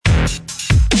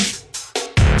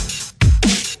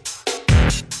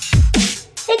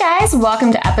guys.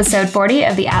 Welcome to episode 40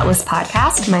 of the Atlas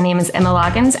Podcast. My name is Emma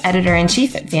Loggins,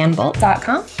 editor-in-chief at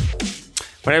vanbolt.com.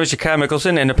 My name is Jakai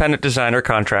Mickelson, independent designer,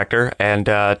 contractor, and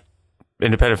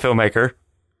independent filmmaker.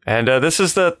 And this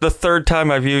is the third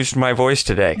time I've used my voice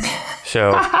today.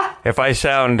 So if I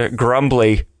sound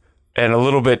grumbly and a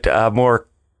little bit more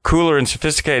cooler and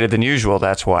sophisticated than usual,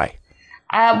 that's why.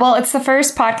 Well, it's the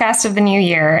first podcast of the new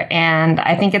year, and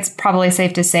I think it's probably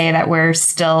safe to say that we're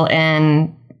still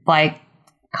in,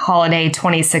 holiday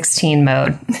 2016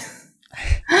 mode.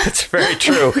 It's very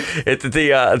true. It's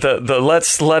the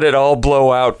let's let it all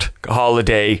blow out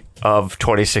holiday of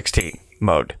 2016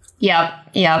 mode. Yep.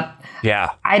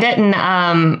 Yeah. I didn't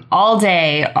all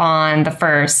day on the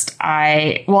first.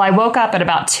 I woke up at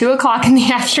about 2:00 in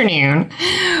the afternoon,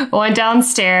 went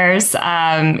downstairs,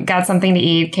 got something to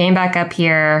eat, came back up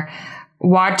here,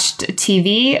 watched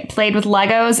TV, played with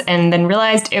Legos, and then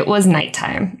realized it was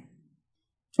nighttime.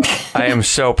 I am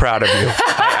so proud of you.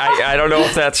 I don't know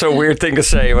if that's a weird thing to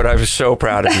say, but I'm so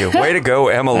proud of you. Way to go,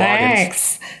 Emma Loggins.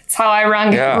 Thanks. That's how I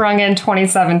rung in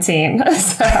 2017.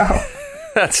 So.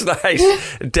 That's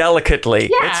nice.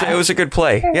 Delicately. Yeah. It was a good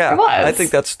play. Yeah. It was. I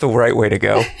think that's the right way to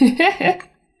go.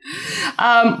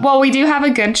 Well, we do have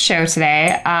a good show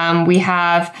today. We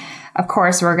have, of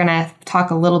course, we're going to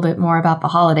talk a little bit more about the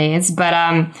holidays, but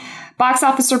box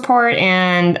office report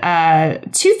and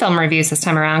 2 film reviews this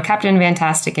time around, Captain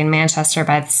Fantastic and Manchester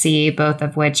by the Sea, both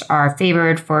of which are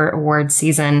favored for award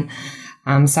season.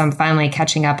 So I'm finally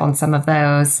catching up on some of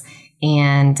those.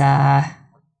 And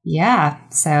yeah,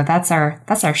 so that's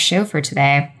our show for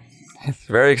today. It's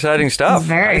very exciting stuff.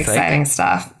 Very exciting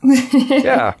stuff.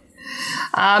 Yeah.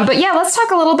 But yeah, let's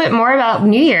talk a little bit more about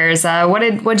New Year's.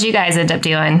 What'd you guys end up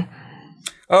doing?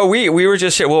 Oh, we were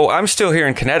just here. Well, I'm still here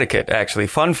in Connecticut, actually.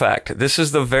 Fun fact. This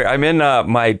is I'm in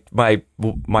my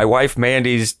wife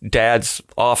Mandy's dad's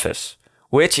office,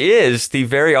 which is the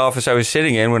very office I was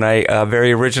sitting in when I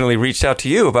very originally reached out to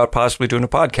you about possibly doing a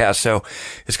podcast. So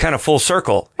it's kind of full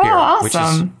circle here,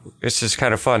 awesome. Which is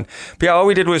kind of fun. But yeah, all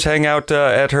we did was hang out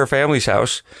at her family's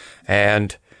house,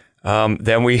 and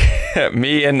then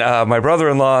me and my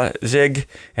brother-in-law Zig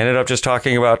ended up just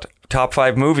talking about top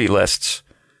 5 movie lists,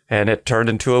 and it turned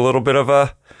into a little bit of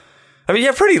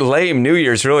pretty lame New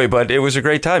Year's really, but it was a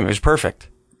great time. It was perfect.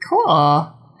 Cool.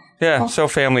 Yeah, cool. So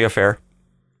family affair.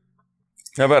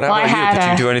 How about you?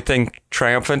 Did you do anything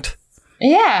triumphant?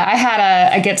 Yeah, I had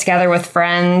a get-together with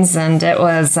friends, and it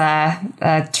was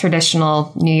a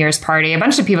traditional New Year's party. A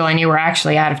bunch of people I knew were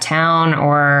actually out of town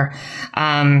or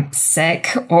sick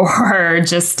or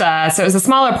just... so it was a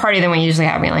smaller party than we usually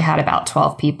have. We only had about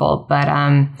 12 people, but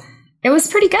it was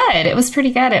pretty good. It was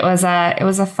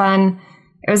a fun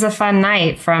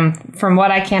night from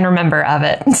what I can remember of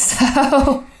it.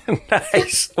 So...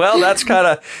 Nice. Well, that's kind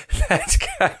of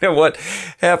what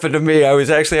happened to me. I was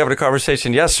actually having a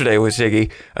conversation yesterday with Ziggy,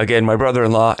 again, my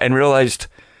brother-in-law, and realized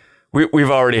we've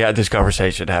already had this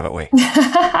conversation, haven't we?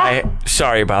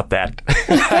 Sorry about that.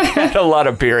 I had a lot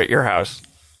of beer at your house.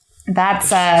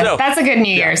 That's a good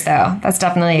New Year's, though. That's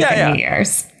definitely a good New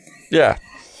Year's. Yeah.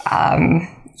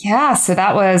 Yeah, so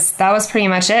that was pretty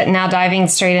much it. Now diving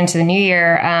straight into the new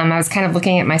year, I was kind of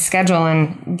looking at my schedule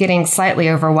and getting slightly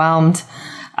overwhelmed.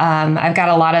 I've got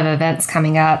a lot of events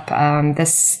coming up.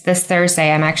 This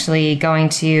Thursday, I'm actually going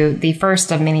to the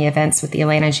first of many events with the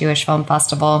Atlanta Jewish Film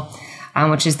Festival,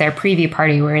 which is their preview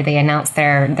party where they announce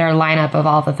their lineup of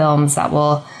all the films that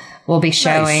will be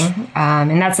showing. Nice.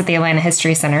 And that's at the Atlanta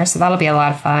History Center, so that'll be a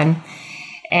lot of fun.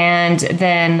 And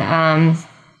then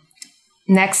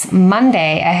next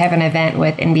Monday, I have an event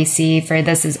with NBC for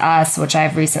This Is Us, which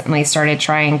I've recently started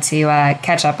trying to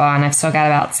catch up on. I've still got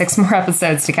about 6 more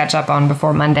episodes to catch up on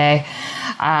before Monday.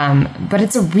 But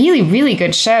it's a really, really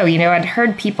good show. You know, I'd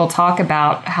heard people talk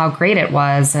about how great it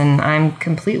was, and I'm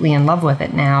completely in love with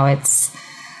it now. It's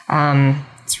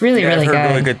really, really good. I've heard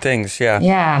really good things, yeah.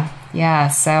 Yeah.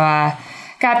 So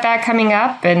got that coming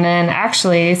up. And then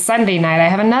actually Sunday night, I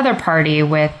have another party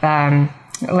with...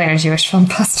 Atlanta Jewish Film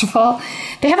Festival.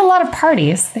 They have a lot of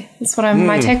parties. That's what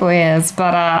my takeaway is.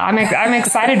 But I'm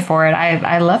excited for it.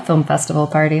 I love film festival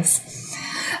parties.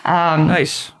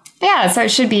 Nice. Yeah, so it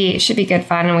should be good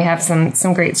fun, and we have some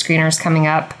great screeners coming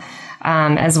up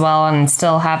as well, and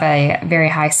still have a very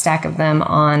high stack of them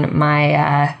on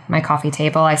my coffee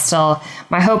table.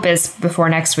 My hope is before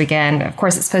next weekend. Of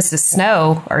course, it's supposed to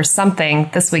snow or something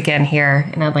this weekend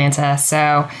here in Atlanta,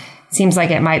 so. Seems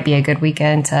like it might be a good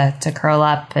weekend to curl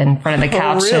up in front of the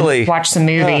couch and watch some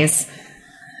movies.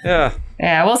 Yeah,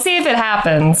 we'll see if it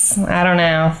happens. I don't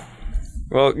know.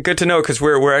 Well, good to know, because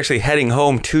we're actually heading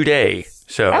home today.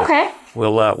 So Okay.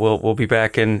 we'll be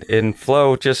back in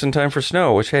flow just in time for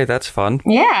snow, which, hey, that's fun.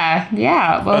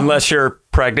 Yeah. Well, Unless you're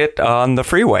pregnant on the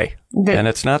freeway, then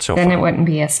it's not so then fun. it wouldn't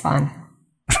be as fun.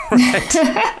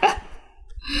 Right.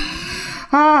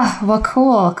 Well,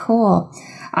 cool.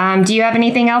 Do you have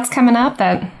anything else coming up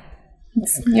that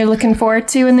you're looking forward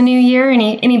to in the new year?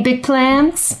 Any big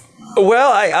plans?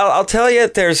 Well, I'll tell you,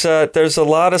 there's a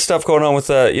lot of stuff going on with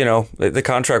the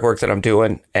contract work that I'm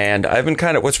doing, and I've been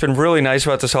what's been really nice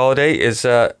about this holiday is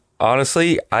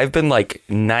honestly, I've been like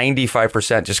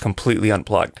 95% just completely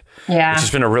unplugged. Yeah, which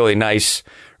has been a really nice.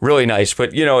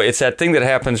 But it's that thing that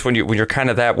happens when you're kind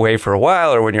of that way for a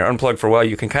while, or when you're unplugged for a while.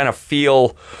 You can kind of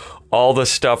feel all the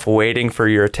stuff waiting for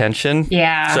your attention.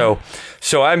 Yeah.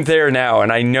 So I'm there now,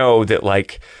 and I know that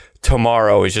like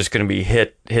tomorrow is just going to be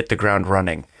hit the ground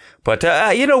running. But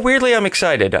weirdly, I'm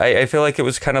excited. I feel like it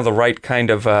was kind of the right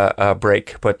kind of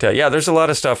break. But there's a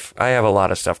lot of stuff. I have a lot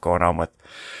of stuff going on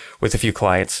with a few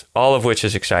clients, all of which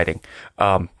is exciting.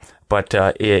 But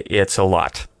it's a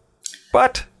lot.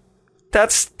 But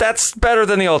that's better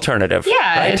than the alternative.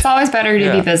 Yeah, right? It's always better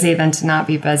to be busy than to not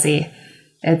be busy.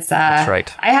 It's that's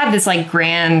right. I had this like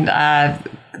grand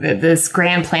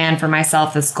plan for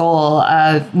myself, this goal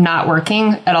of not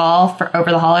working at all for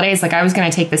over the holidays. Like I was going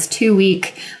to take this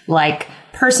 2-week like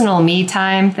personal me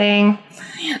time thing.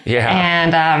 Yeah.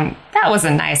 And that was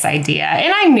a nice idea.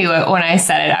 And I knew it when I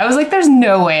said it. I was like, there's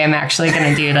no way I'm actually going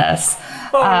to do this.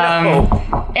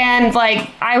 No. And like,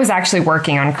 I was actually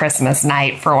working on Christmas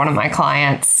night for one of my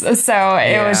clients. So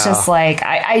it was just like,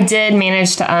 I did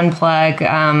manage to unplug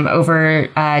over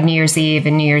New Year's Eve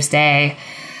and New Year's Day.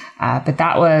 But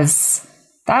that was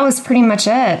pretty much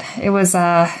it. It was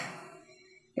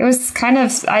kind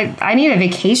of, I need a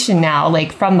vacation now,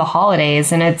 like from the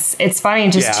holidays. And it's funny,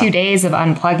 just 2 days of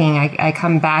unplugging. I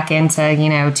come back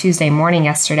into, Tuesday morning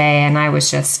yesterday, and I was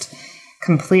just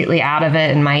completely out of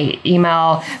it. And my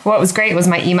email, what was great was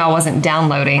my email wasn't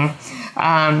downloading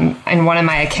in one of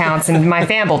my accounts, and my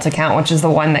Fanbolt account, which is the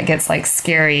one that gets like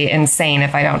scary insane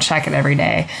if I don't check it every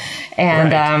day.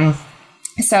 And,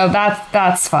 so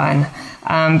that's fun.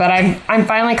 But I'm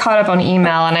finally caught up on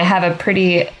email, and I have a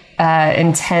pretty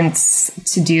intense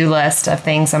to-do list of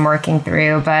things I'm working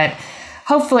through. But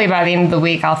hopefully by the end of the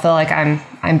week, I'll feel like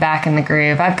I'm back in the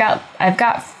groove. I've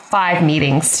got 5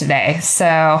 meetings today,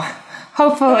 so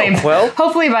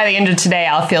hopefully by the end of today,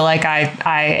 I'll feel like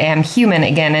I am human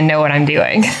again and know what I'm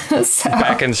doing. So,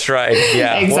 back in stride.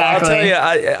 Yeah, exactly. Well,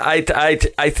 I'll tell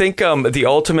you, I think the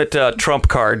ultimate trump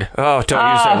card. Oh,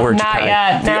 don't use that word. Not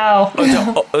yet. No.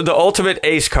 The ultimate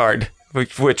ace card,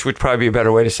 which would probably be a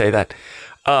better way to say that,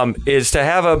 is to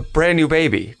have a brand new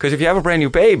baby. Because if you have a brand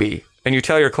new baby and you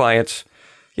tell your clients,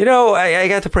 I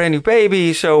got the brand new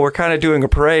baby, so we're kind of doing a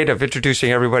parade of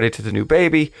introducing everybody to the new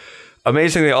baby.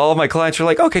 Amazingly, all of my clients are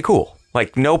like, okay, cool.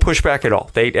 Like no pushback at all.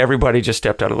 Everybody just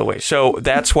stepped out of the way. So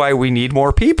that's why we need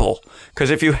more people. Because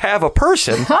if you have a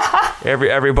person,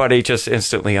 everybody just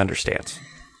instantly understands.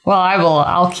 Well,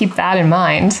 I'll keep that in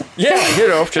mind.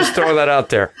 Yeah, just throw that out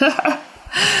there.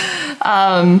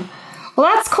 Well,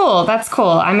 that's cool. That's cool.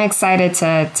 I'm excited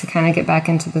to kind of get back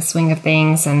into the swing of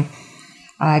things and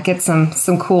get some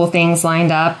cool things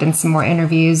lined up and some more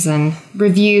interviews and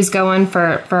reviews going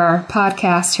for our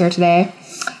podcast here today.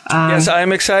 Yes,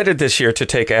 I'm excited this year to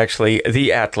take actually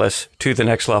the Atlas to the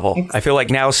next level. I feel like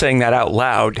now saying that out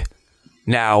loud,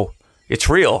 now it's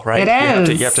real, right? It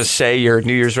is. You have to say your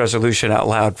New Year's resolution out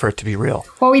loud for it to be real.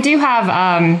 Well, we do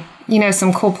have,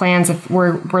 some cool plans. If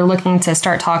we're looking to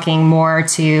start talking more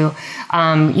to,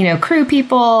 crew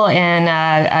people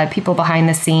and people behind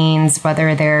the scenes,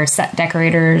 whether they're set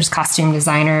decorators, costume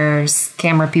designers,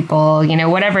 camera people,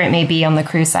 whatever it may be on the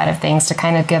crew side of things, to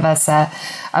kind of give us a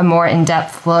more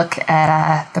in-depth look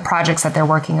at the projects that they're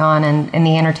working on and in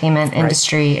the entertainment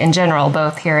industry in general,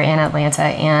 both here in Atlanta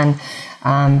and,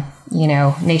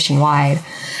 nationwide.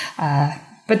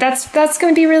 But that's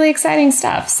going to be really exciting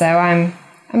stuff. So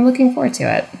I'm looking forward to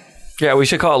it. Yeah, we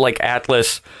should call it like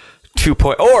Atlas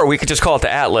 2.0, or we could just call it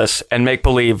the Atlas and make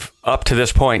believe up to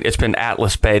this point it's been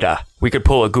Atlas Beta. We could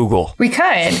pull a Google. We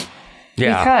could.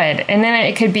 Yeah. We could. And then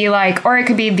it could be it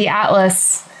could be the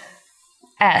Atlas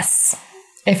S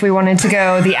if we wanted to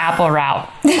go the Apple route.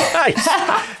 Nice.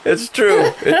 It's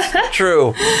true. It's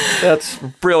true. That's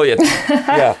brilliant.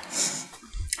 Yeah.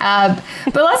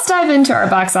 But let's dive into our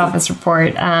box office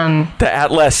report. The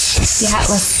Atlas. The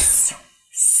Atlas.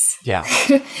 Yeah.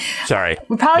 Sorry.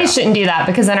 We probably shouldn't do that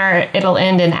because then it'll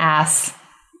end in ass.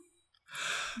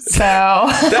 So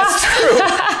That's true.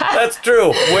 That's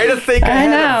true. Way to think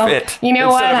ahead of it. You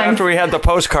know Instead what? of after we had the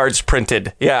postcards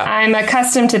printed. Yeah. I'm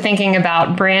accustomed to thinking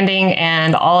about branding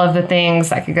and all of the things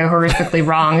that could go horrifically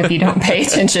wrong if you don't pay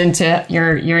attention to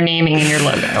your naming and your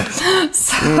logo.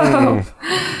 So,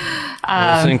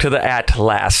 listening to the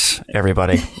Atlas,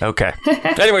 everybody. Okay.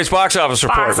 Anyways, box office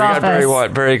report. Box We got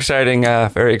office. very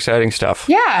exciting stuff.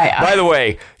 Yeah. By the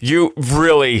way, you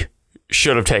really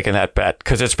should have taken that bet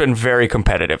because it's been very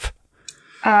competitive.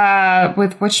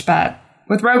 With which bet?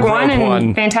 With Rogue One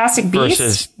and Fantastic Beasts?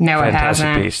 Versus No, it Fantastic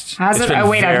hasn't. Beasts. Has It's it? been Oh,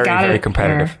 wait, I've got very it.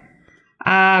 competitive. Here.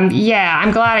 Yeah,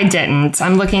 I'm glad I didn't.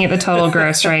 I'm looking at the total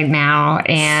gross right now,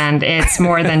 and it's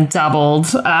more than doubled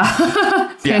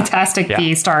Fantastic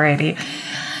Beast already.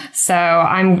 So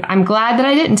I'm glad that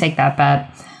I didn't take that bet.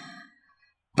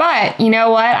 But you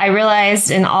know what? I realized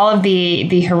in all of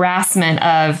the harassment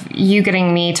of you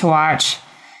getting me to watch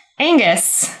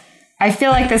Angus, I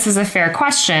feel like this is a fair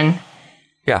question.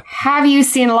 Yeah. Have you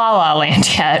seen La La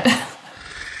Land yet?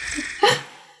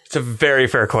 It's a very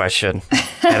fair question,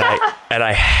 and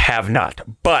I have not.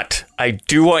 But I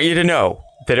do want you to know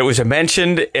that it was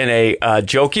mentioned in a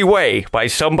jokey way by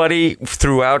somebody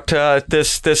throughout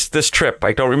this trip.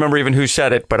 I don't remember even who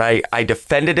said it, but I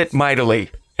defended it mightily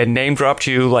and name dropped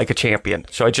you like a champion.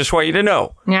 So I just want you to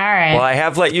know. All right. While I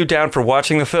have let you down for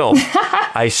watching the film,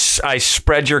 I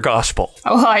spread your gospel.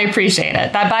 Well, I appreciate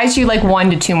it. That buys you like 1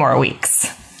 to 2 more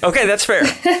weeks. Okay, that's fair.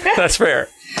 That's fair.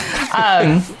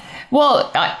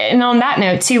 Well, and on that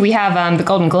note, too, we have the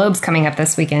Golden Globes coming up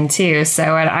this weekend, too. So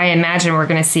I imagine we're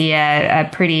going to see a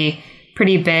pretty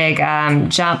big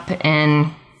jump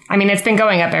in. I mean, it's been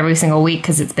going up every single week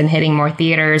because it's been hitting more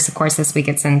theaters. Of course, this week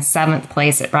it's in 7th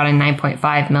place. It brought in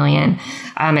 9.5 million.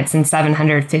 It's in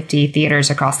 750 theaters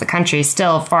across the country.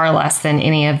 Still far less than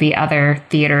any of the other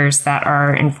theaters that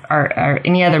are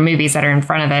any other movies that are in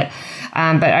front of it.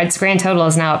 But its grand total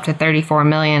is now up to 34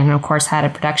 million, and of course had a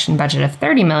production budget of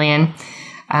 30 million.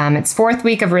 Its 4th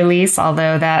week of release,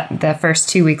 although that the first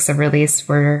 2 weeks of release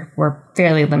were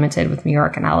fairly limited with New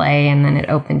York and LA, and then it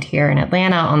opened here in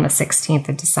Atlanta on the 16th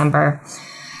of December.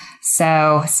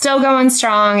 So still going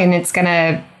strong, and it's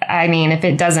gonna, I mean, if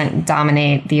it doesn't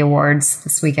dominate the awards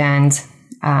this weekend,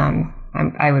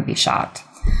 I would be shocked.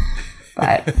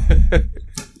 But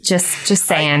just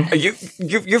saying. You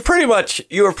are pretty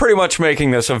much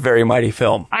making this a very mighty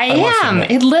film. I am.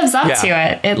 It lives up to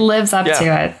it. It lives up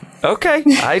to it. Okay.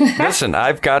 Listen,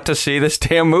 I've got to see this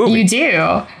damn movie. You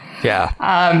do. Yeah.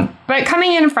 But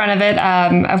coming in front of it,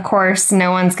 of course,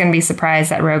 no one's going to be surprised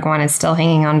that Rogue One is still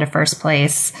hanging on to first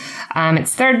place.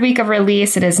 Its 3rd week of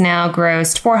release, it has now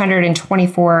grossed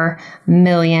 424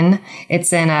 million.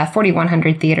 It's in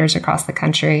 4,100 theaters across the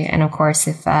country. And of course,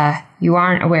 if you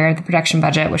aren't aware of the production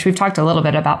budget, which we've talked a little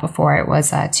bit about before, it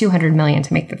was 200 million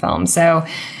to make the film. So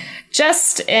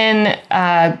just in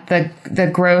the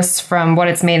gross from what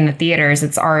it's made in the theaters,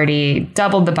 it's already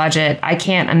doubled the budget. I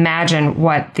can't imagine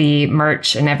what the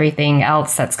merch and everything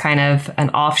else that's kind of an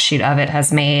offshoot of it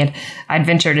has made. I'd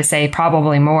venture to say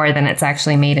probably more than it's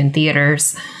actually made in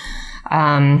theaters.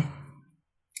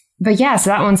 But yeah, so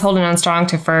that one's holding on strong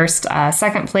to first.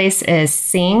 2nd place is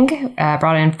Sing,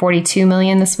 brought in 42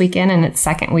 million this weekend in its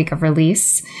 2nd week of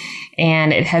release.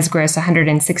 And it has grossed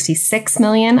 166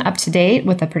 million up to date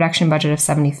with a production budget of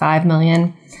 75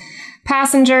 million.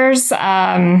 Passengers,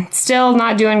 still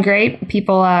not doing great.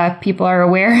 People are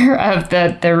aware of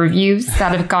the reviews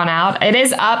that have gone out. It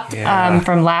is up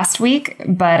from last week,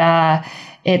 but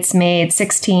it's made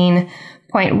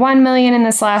 16.1 million in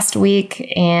this last week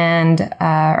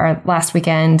or last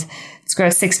weekend. It's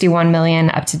grossed 61 million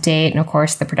up to date, and of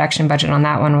course the production budget on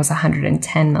that one was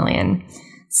 110 million.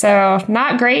 So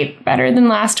not great, better than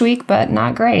last week, but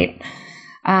not great.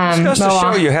 Just goes to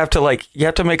show you have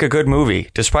to make a good movie,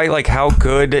 despite how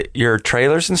good your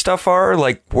trailers and stuff are.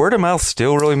 Word of mouth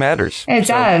still really matters. It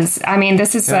does. I mean,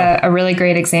 this is a really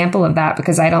great example of that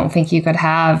because I don't think you could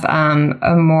have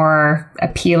a more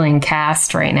appealing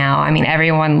cast right now. I mean,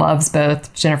 everyone loves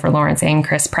both Jennifer Lawrence and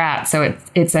Chris Pratt, so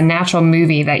it's a natural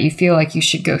movie that you feel like you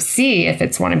should go see if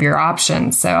it's one of your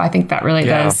options. So I think that really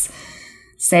does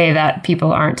say that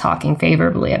people aren't talking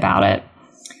favorably about it.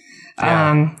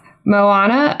 Yeah.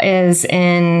 Moana is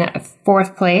in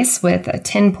 4th place with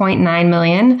 10.9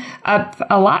 million, up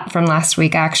a lot from last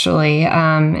week, actually.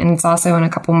 And it's also in a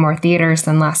couple more theaters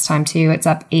than last time, too. It's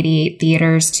up 88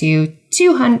 theaters to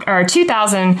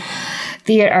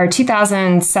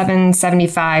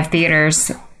 2,775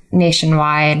 theaters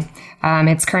nationwide.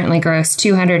 It's currently grossed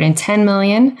 210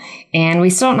 million, and we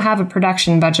still don't have a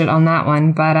production budget on that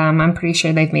one, but I'm pretty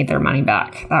sure they've made their money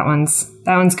back. That one's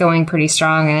that one's going pretty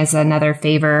strong and is another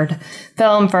favored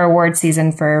film for award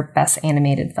season for Best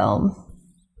Animated Film.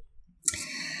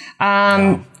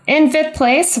 In fifth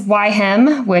place, Why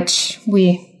Him, which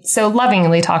we so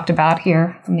lovingly talked about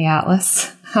here on the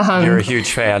Atlas. You're a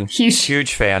huge fan.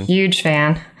 Huge fan. Huge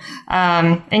fan.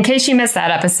 In case you missed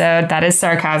that episode, that is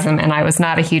sarcasm, and I was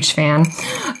not a huge fan.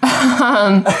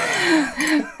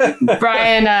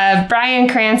 Bryan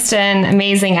Cranston,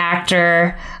 amazing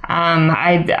actor.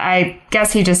 I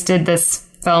guess he just did this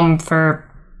film for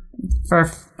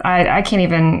I can't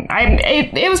even.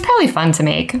 It was probably fun to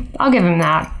make. I'll give him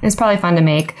that. It was probably fun to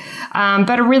make,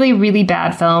 but a really, really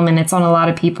bad film, and it's on a lot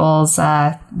of people's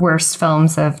worst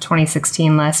films of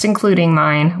 2016 list, including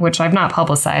mine, which I've not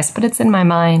publicized, but it's in my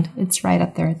mind. It's right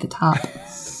up there at the top.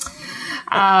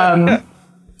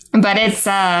 But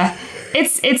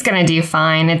it's gonna do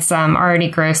fine. It's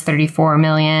already grossed $34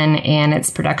 million, and its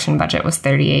production budget was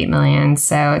 $38 million.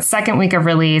 So it's second week of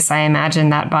release. I imagine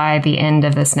that by the end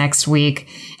of this next week,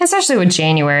 especially with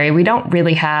January, we don't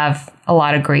really have a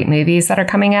lot of great movies that are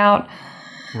coming out.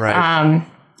 Right.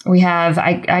 We have,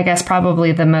 I guess,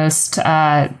 probably the most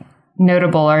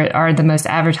notable or the most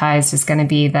advertised is going to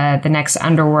be the next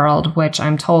Underworld, which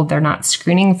I'm told they're not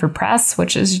screening for press,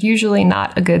 which is usually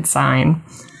not a good sign.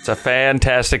 It's a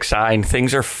fantastic sign.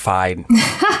 Things are fine.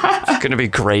 It's going to be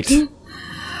great. Good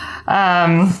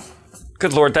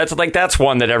Lord, that's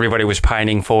one that everybody was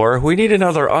pining for. We need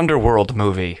another Underworld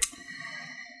movie.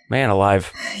 Man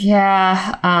alive.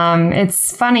 Yeah,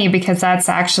 it's funny because that's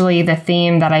actually the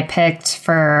theme that I picked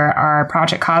for our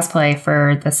Project Cosplay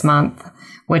for this month,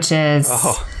 which is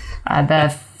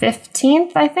the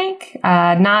 15th, I think.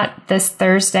 Not this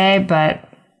Thursday, but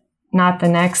not the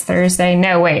next Thursday.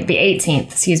 No, wait, the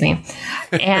 18th, excuse me.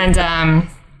 And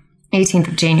 18th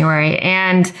of January.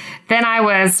 And then I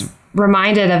was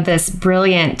reminded of this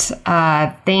brilliant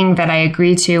thing that I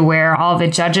agreed to where all the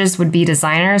judges would be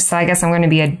designers. So I guess I'm going to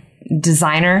be a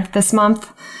designer this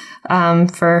month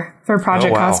for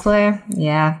Project Cosplay.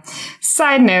 Yeah.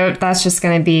 Side note, that's just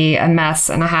going to be a mess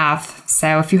and a half.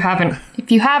 So if you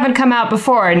haven't come out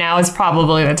before, now is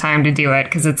probably the time to do it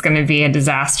because it's going to be a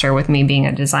disaster with me being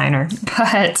a designer.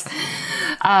 But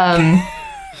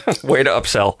way to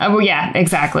upsell. Well, yeah,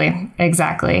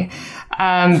 exactly.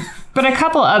 But a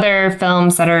couple other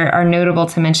films that are notable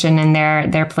to mention in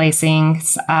their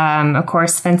placings. Of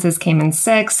course, Fences came in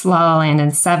 6th, La La Land in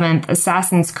 7th.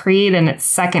 Assassin's Creed in its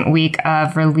second week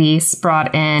of release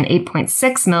brought in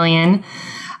 $8.6 million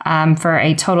for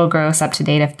a total gross up to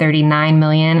date of $39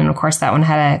 million. And of course, that one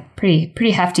had a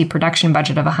pretty hefty production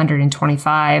budget of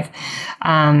 $125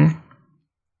 million.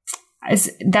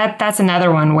 That's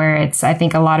another one where I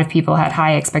think a lot of people had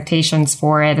high expectations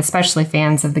for it, especially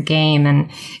fans of the game,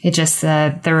 and it just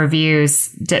the reviews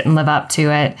didn't live up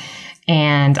to it.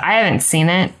 And I haven't seen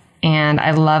it, and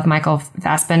I love Michael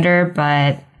Fassbender,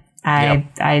 but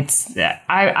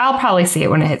I'll probably see it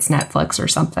when it hits Netflix or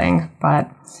something. But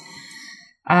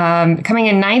coming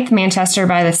in 9th, Manchester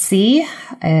by the Sea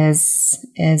is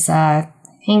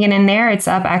hanging in there. It's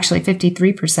up actually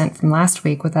 53% from last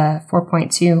week with a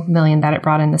 $4.2 million that it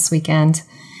brought in this weekend.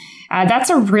 That's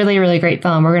a really, really great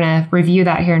film. We're going to review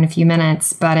that here in a few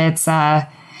minutes. But it's, the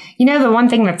one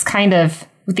thing that's kind of,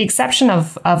 with the exception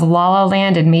of La La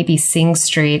Land and maybe Sing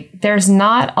Street, there's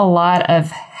not a lot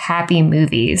of happy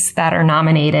movies that are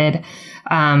nominated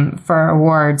for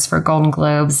awards, for Golden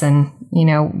Globes, and,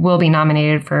 will be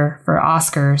nominated for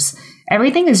Oscars.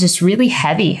 Everything is just really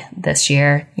heavy this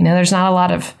year. There's not a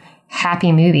lot of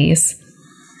happy movies.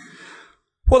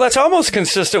 Well, that's almost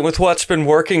consistent with what's been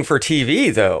working for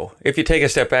TV, though. If you take a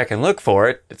step back and look for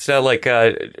it, it's not like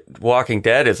Walking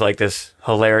Dead is like this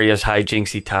hilarious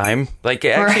hijinksy time. Like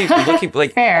actually looking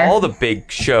like all the big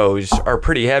shows are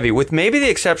pretty heavy, with maybe the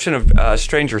exception of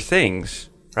Stranger Things,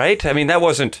 right? I mean, that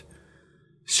wasn't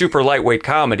super lightweight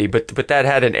comedy, but that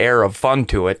had an air of fun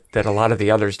to it that a lot of the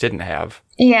others didn't have.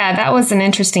 Yeah, that was an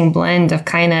interesting blend of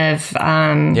kind of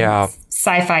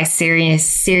sci-fi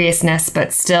seriousness,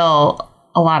 but still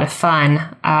a lot of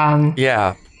fun.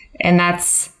 And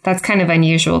that's kind of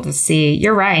unusual to see.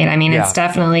 You're right. I mean, it's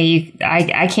definitely,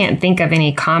 I can't think of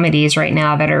any comedies right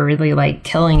now that are really like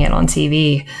killing it on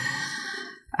TV.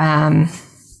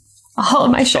 All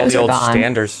of my shows all the are old gone.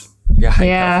 Standards.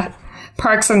 Yeah.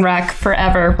 Parks and Rec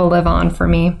forever will live on for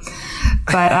me.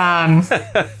 But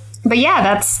but yeah,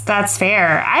 that's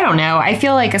fair. I don't know. I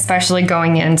feel like especially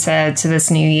going into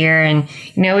this new year, and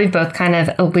we've both kind of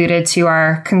alluded to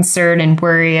our concern and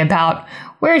worry about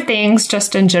where things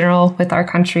just in general with our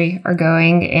country are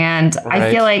going. And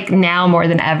I feel like now more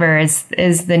than ever is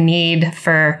the need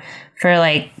for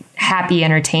like happy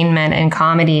entertainment and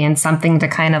comedy and something to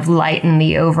kind of lighten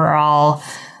the overall,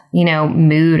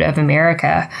 mood of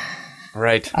America.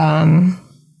 Right.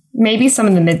 Maybe some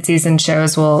of the mid-season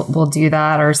shows will do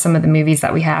that, or some of the movies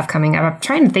that we have coming up. I'm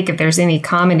trying to think if there's any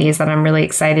comedies that I'm really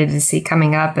excited to see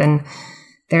coming up, and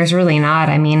there's really not.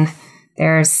 I mean,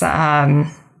 there's going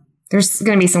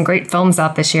to be some great films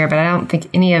out this year, but I don't think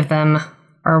any of them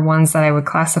are ones that I would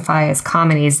classify as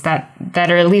comedies that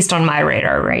are at least on my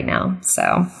radar right now.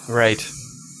 So right.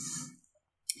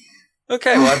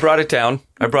 Okay, well, I brought it down.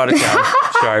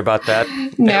 Sorry about that.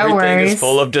 No Everything worries. is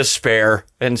full of despair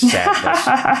and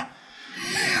sadness.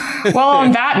 Well,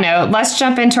 on that note, let's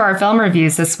jump into our film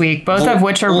reviews this week, both of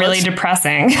which are really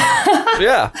depressing.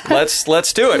 Yeah,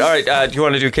 let's do it. All right, do you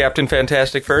want to do Captain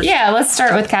Fantastic first? Yeah, let's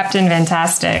start with Captain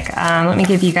Fantastic. Let me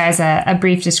give you guys a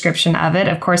brief description of it.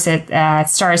 Of course, it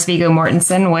stars Viggo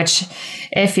Mortensen, which,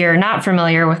 if you're not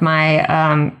familiar with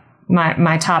my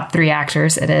my top three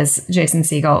actors, it is Jason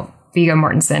Segel, Viggo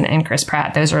Mortensen, and Chris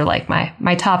Pratt. Those are like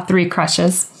my top three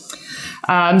crushes.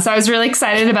 So I was really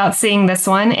excited about seeing this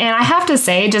one. And I have to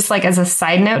say, just like as a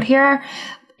side note here,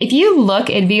 if you look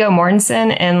at Viggo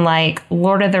Mortensen in like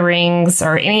Lord of the Rings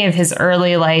or any of his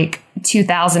early like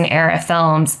 2000 era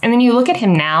films, and then you look at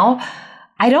him now,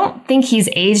 I don't think he's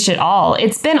aged at all.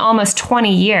 It's been almost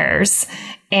 20 years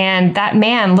and that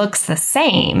man looks the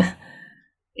same.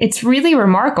 It's really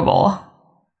remarkable.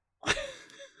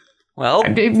 Well,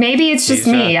 maybe it's just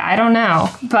me. I don't know.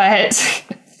 But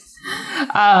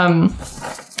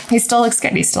he still looks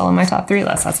good. He's still on my top three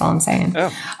list. That's all I'm saying.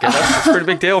 Oh, yeah, that's a pretty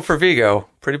big deal for Viggo.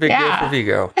 Deal for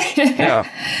Viggo. Yeah.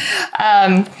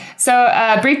 So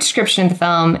a brief description of the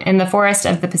film. In the forest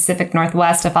of the Pacific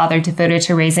Northwest, a father devoted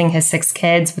to raising his 6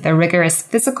 kids with a rigorous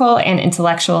physical and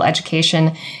intellectual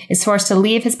education is forced to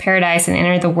leave his paradise and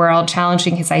enter the world,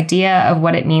 challenging his idea of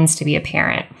what it means to be a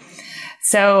parent.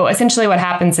 So essentially what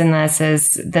happens in this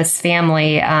is this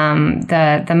family,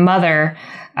 the mother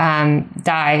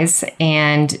dies,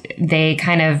 and they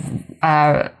kind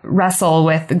of wrestle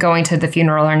with going to the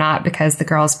funeral or not, because the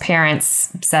girl's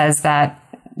parents says that,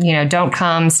 don't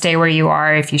come, stay where you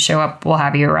are. If you show up, we'll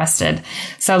have you arrested.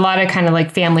 So a lot of kind of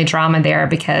like family drama there,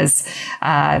 because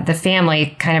the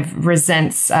family kind of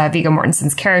resents Viggo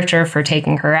Mortensen's character for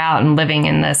taking her out and living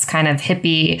in this kind of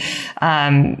hippie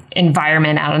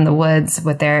environment out in the woods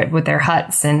with their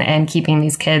huts and keeping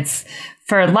these kids,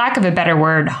 for lack of a better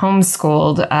word,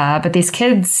 homeschooled. But these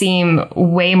kids seem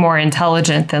way more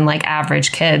intelligent than like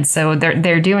average kids. So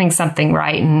they're doing something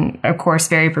right. And of course,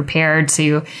 very prepared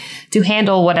to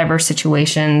handle whatever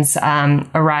situations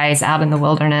arise out in the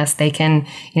wilderness. They can,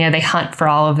 they hunt for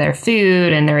all of their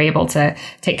food, and they're able to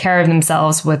take care of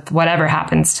themselves with whatever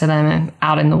happens to them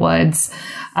out in the woods.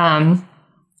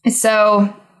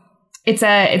 So it's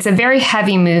a very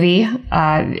heavy movie,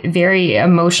 very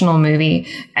emotional movie.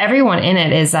 Everyone in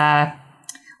it is,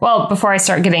 well, before I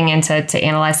start getting into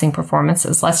analyzing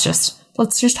performances, let's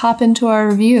just hop into our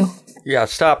review. Yeah,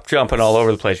 stop jumping all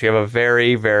over the place. We have a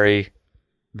very, very,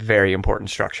 very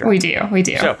important structure. We do.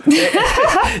 So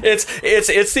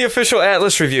it's the official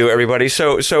Atlas review, everybody.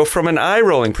 So from an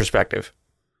eye-rolling perspective,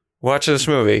 watch this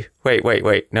movie.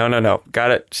 Wait. No.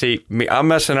 Got it. See, I'm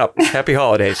messing up. Happy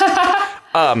holidays.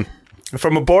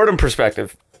 From a boredom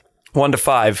perspective, 1 to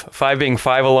 5, 5 being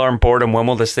 5-alarm boredom, when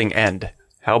will this thing end?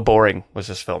 How boring was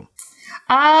this film?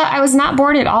 I was not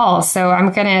bored at all, so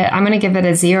I'm gonna give it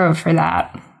a 0 for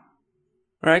that.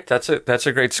 All right, that's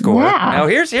a great score. Yeah. Now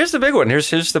here's the big one. Here's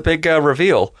the big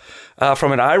reveal.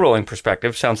 From an eye-rolling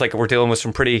perspective, sounds like we're dealing with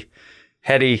some pretty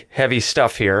heavy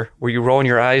stuff here. Were you rolling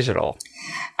your eyes at all?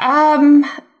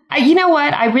 You know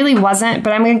what? I really wasn't,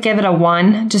 but I'm going to give it a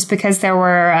 1, just because there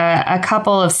were a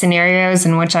couple of scenarios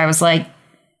in which I was like,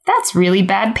 that's really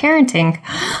bad parenting.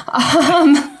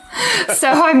 So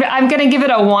I'm going to give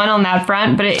it a 1 on that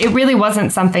front, but it really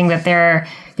wasn't something that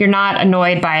you're not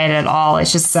annoyed by it at all.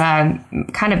 It's just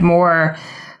kind of more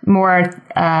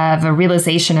of a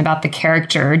realization about the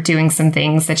character doing some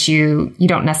things that you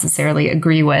don't necessarily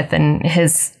agree with in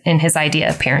his idea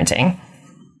of parenting.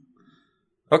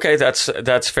 Okay,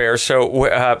 that's fair. So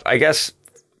I guess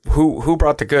who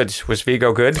brought the goods? Was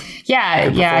Viggo good?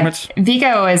 Yeah.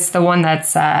 Viggo is the one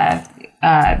that's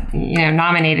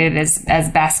nominated as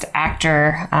best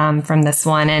actor from this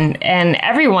one, and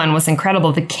everyone was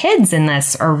incredible. The kids in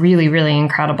this are really, really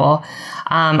incredible.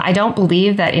 I don't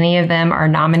believe that any of them are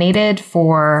nominated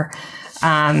for.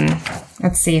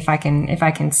 Let's see if I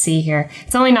can see here.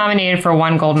 It's only nominated for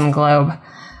 1 Golden Globe.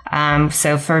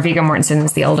 So for Viggo Mortensen,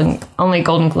 it's the only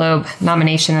Golden Globe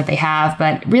nomination that they have,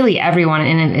 but really everyone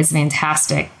in it is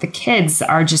fantastic. The kids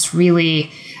are just really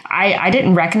I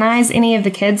didn't recognize any of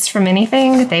the kids from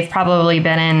anything. They've probably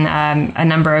been in a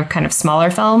number of kind of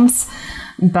smaller films,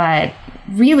 but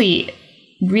really,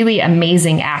 really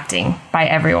amazing acting by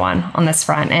everyone on this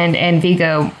front, and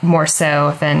Viggo more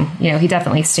so than, he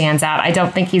definitely stands out. I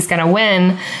don't think he's going to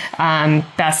win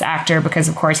Best Actor because,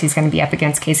 of course, he's going to be up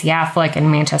against Casey Affleck in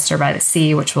Manchester by the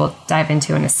Sea, which we'll dive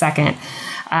into in a second.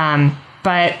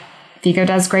 But Viggo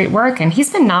does great work, and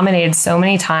he's been nominated so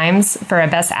many times for a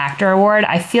Best Actor award.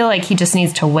 I feel like he just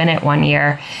needs to win it one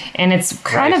year. And it's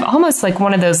kind of almost like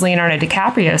one of those Leonardo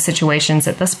DiCaprio situations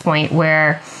at this point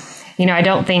where, I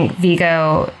don't think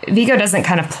Viggo doesn't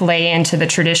kind of play into the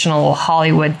traditional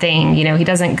Hollywood thing. He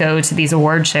doesn't go to these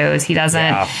award shows. He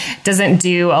doesn't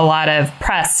do a lot of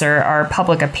press or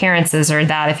public appearances or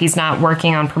that if he's not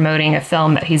working on promoting a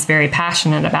film that he's very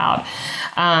passionate about.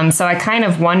 So I kind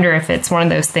of wonder if it's one of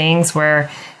those things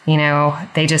where,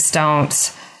 they just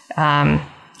don't.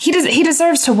 He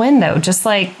deserves to win, though, just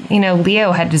like,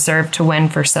 Leo had deserved to win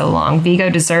for so long.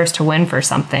 Viggo deserves to win for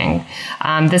something.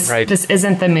 This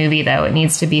isn't the movie, though. It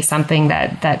needs to be something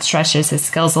that stretches his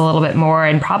skills a little bit more,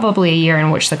 and probably a year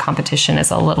in which the competition is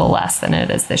a little less than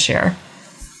it is this year.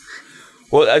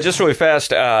 Well, just really fast,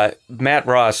 Matt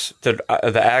Ross,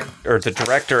 the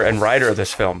director and writer of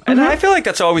this film, and I feel like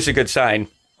that's always a good sign.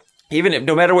 Even if,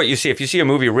 no matter what you see, if you see a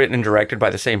movie written and directed by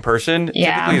the same person,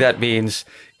 typically that means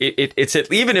it's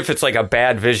even if it's like a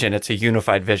bad vision, it's a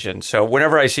unified vision. So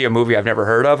whenever I see a movie I've never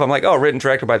heard of, I'm like, oh, written and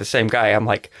directed by the same guy. I'm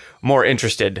like more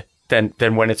interested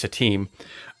than when it's a team.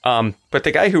 But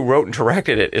the guy who wrote and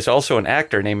directed it is also an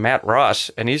actor named Matt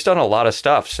Ross, and he's done a lot of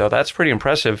stuff. So that's pretty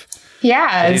impressive.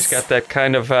 Yeah, he's got that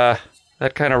kind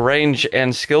of range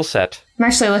and skill set. I'm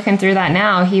actually looking through that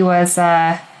now.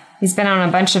 He's been on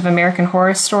a bunch of American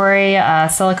Horror Story,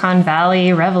 Silicon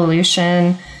Valley,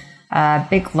 Revolution,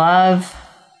 Big Love.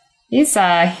 He's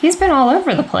been all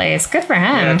over the place. Good for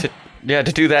him. To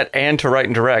do that and to write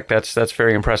and direct, that's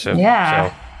very impressive.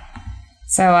 Yeah.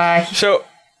 So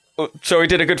he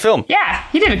did a good film. Yeah,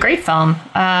 he did a great film.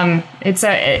 Like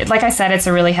I said, it's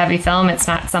a really heavy film. It's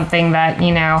not something that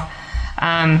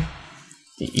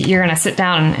you're going to sit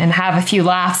down and have a few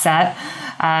laughs at.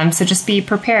 So just be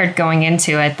prepared going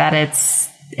into it that it's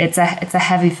a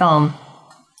heavy film.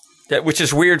 Yeah, which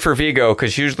is weird for Viggo,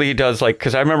 because usually he does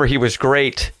because I remember he was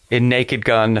great in Naked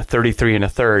Gun 33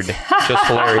 1/3. Just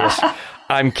hilarious.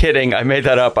 I'm kidding. I made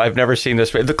that up. I've never seen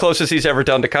this. The closest he's ever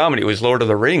done to comedy was Lord of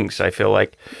the Rings, I feel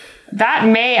like. That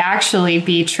may actually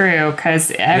be true,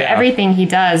 because everything he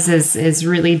does is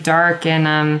really dark. And,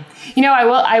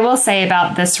 I will say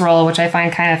about this role, which I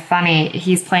find kind of funny,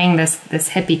 he's playing this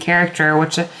hippie character,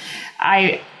 which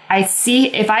I see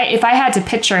if I had to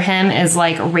picture him as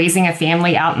like raising a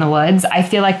family out in the woods, I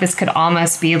feel like this could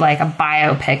almost be like a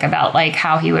biopic about like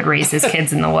how he would raise his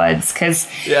kids in the woods, because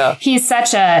he's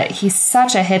such a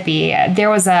hippie. There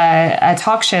was a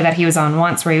talk show that he was on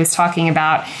once where he was talking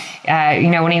about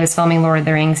when he was filming Lord of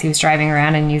the Rings, he was driving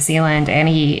around in New Zealand and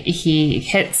he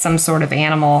hit some sort of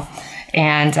animal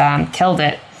and killed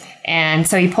it, and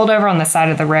so he pulled over on the side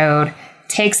of the road,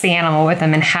 takes the animal with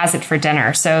him and has it for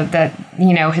dinner, so that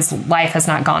his life has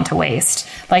not gone to waste.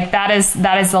 Like that is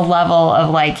the level of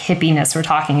like hippiness we're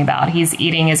talking about. He's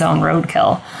eating his own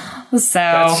roadkill.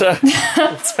 So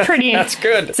it's pretty. That's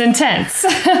good. It's intense.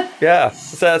 Yeah,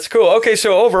 that's cool. Okay,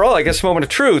 so overall, I guess moment of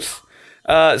truth.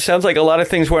 Sounds like a lot of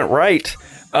things went right.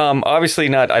 Obviously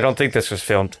not. I don't think this was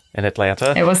filmed in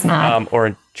Atlanta. It was not. Or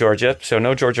in Georgia. So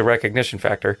no Georgia recognition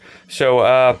factor.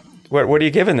 So. What are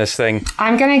you giving this thing?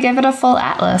 I'm going to give it a full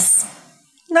Atlas.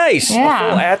 Nice. Yeah. A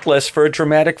full Atlas for a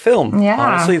dramatic film. Yeah.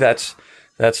 Honestly, that's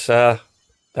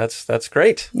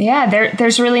great. Yeah,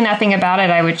 there's really nothing about it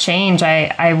I would change.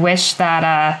 I wish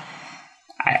that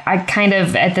I kind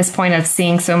of, at this point of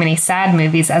seeing so many sad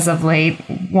movies as of late,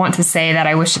 want to say that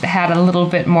I wish it had a little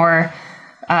bit more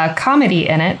comedy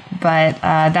in it, but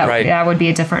that would be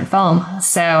a different film.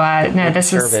 So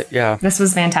this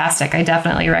was fantastic. I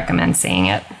definitely recommend seeing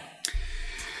it.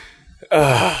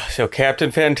 So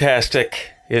Captain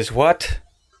Fantastic is what?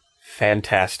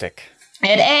 Fantastic.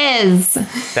 It is.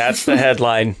 That's the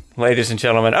headline, ladies and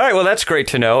gentlemen. All right, well, that's great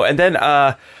to know. And then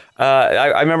I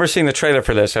remember seeing the trailer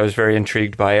for this. I was very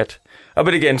intrigued by it.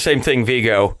 But again, same thing,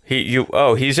 Viggo.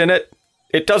 He's in it.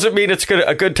 It doesn't mean it's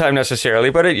a good time necessarily,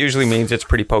 but it usually means it's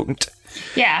pretty potent.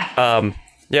 Yeah.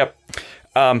 Yep.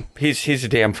 He's a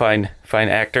damn fine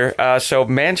actor. So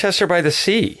Manchester by the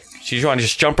Sea. Do you want to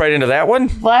just jump right into that one?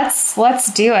 Let's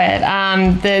do it.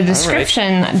 The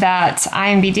description that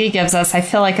IMDb gives us, I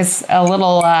feel like, is a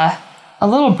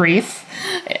little brief.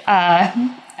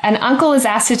 An uncle is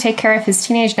asked to take care of his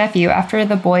teenage nephew after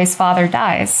the boy's father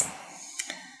dies.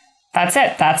 that's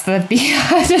it. That's the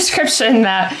description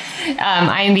that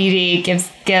IMDb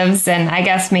gives. And I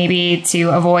guess maybe to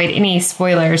avoid any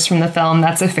spoilers from the film,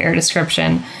 that's a fair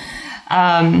description.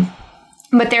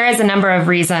 But there is a number of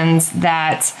reasons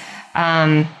that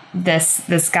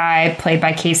this guy, played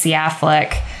by Casey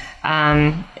Affleck,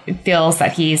 feels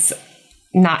that he's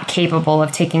not capable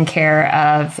of taking care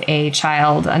of a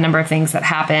child. A number of things that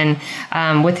happen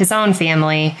with his own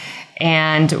family.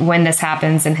 And when this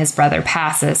happens and his brother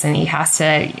passes and he has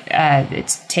to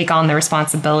take on the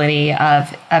responsibility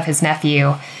of his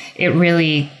nephew,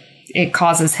 it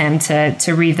causes him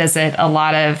to revisit a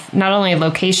lot of not only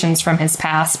locations from his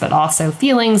past, but also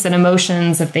feelings and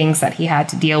emotions of things that he had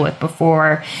to deal with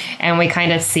before. And we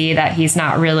kind of see that he's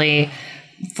not really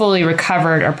fully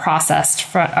recovered or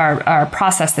processed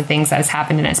the things that has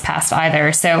happened in his past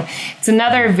either. So it's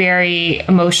another very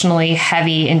emotionally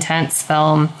heavy, intense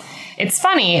film. It's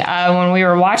funny, when we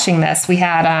were watching this, we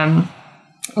had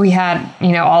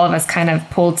all of us kind of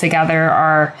pulled together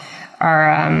our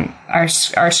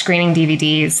screening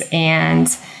DVDs, and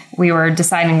we were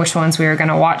deciding which ones we were going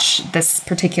to watch this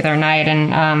particular night.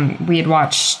 And we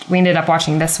ended up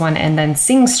watching this one and then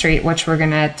Sing Street, which we're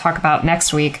going to talk about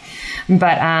next week.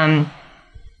 But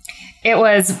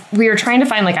we were trying to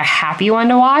find like a happy one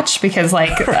to watch because,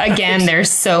 like, again,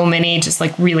 there's so many just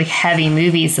like really heavy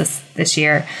movies this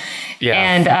year. Yeah.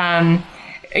 And,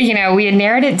 we had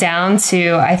narrowed it down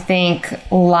to, I think,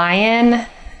 Lion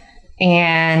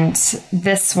and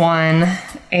this one,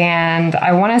 and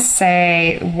I want to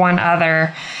say one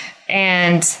other.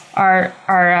 And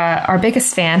our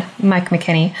biggest fan, Mike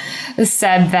McKinney,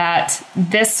 said that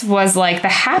this was like the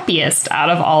happiest out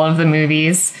of all of the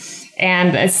movies.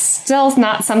 And it's still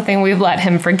not something we've let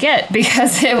him forget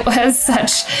because it was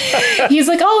he's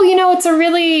like,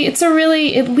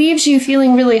 it leaves you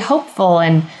feeling really hopeful.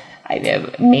 And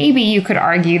maybe you could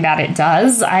argue that it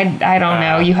does. I don't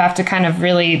know. You have to kind of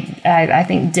really, I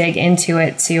think, dig into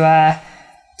it to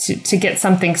get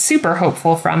something super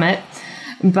hopeful from it.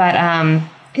 But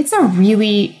it's a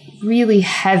really, really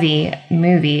heavy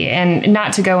movie, and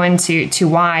not to go into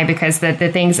why, because the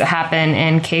things that happen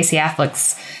in Casey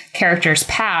Affleck's character's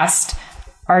past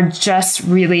are just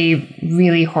really,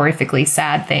 really horrifically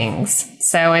sad things.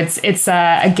 So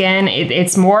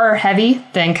it's more heavy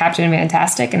than Captain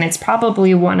Fantastic, and it's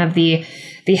probably one of the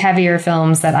heavier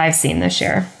films that I've seen this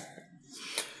year.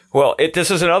 Well,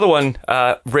 this is another one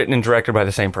written and directed by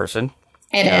the same person.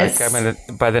 It is.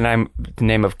 By the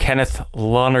name of Kenneth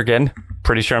Lonergan.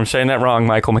 Pretty sure I'm saying that wrong,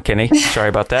 Michael McKinney. Sorry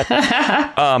about that.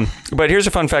 But here's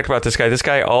a fun fact about this guy. This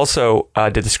guy also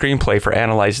did the screenplay for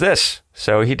Analyze This.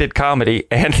 So he did comedy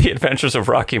and The Adventures of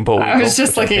Rocky and Bullwinkle. I was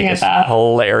just looking at that.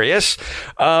 Hilarious.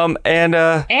 And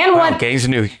what? Gangs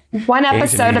of New One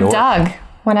episode of Doug.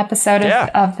 One episode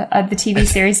of the TV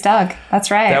series Doug.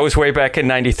 That's right. That was way back in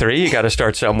 93. You got to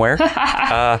start somewhere.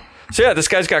 So yeah, this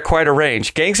guy's got quite a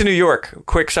range. Gangs of New York,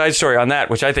 quick side story on that,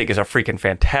 which I think is a freaking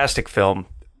fantastic film.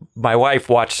 My wife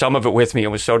watched some of it with me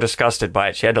and was so disgusted by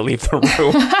it, she had to leave the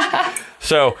room.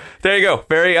 So there you go.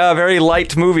 Very, very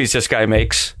light movies this guy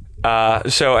makes.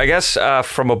 So I guess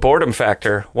from a boredom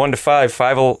factor, 1 to 5,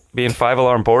 5 being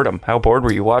 5-alarm boredom. How bored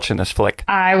were you watching this flick?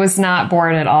 I was not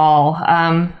bored at all.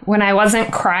 When I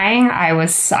wasn't crying, I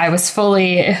was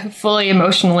fully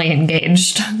emotionally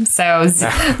engaged. So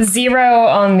 0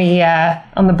 on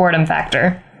the boredom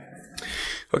factor.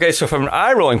 Okay, so from an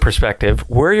eye-rolling perspective,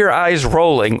 were your eyes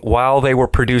rolling while they were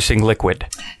producing liquid?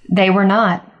 They were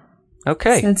not.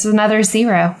 Okay. So it's another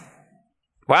 0.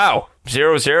 Wow.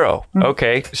 0-0. Mm-hmm.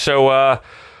 Okay. So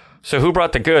who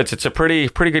brought the goods? It's a pretty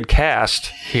good cast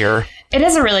here. It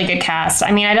is a really good cast.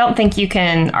 I mean, I don't think you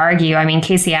can argue. I mean,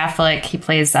 Casey Affleck, he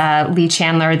plays Lee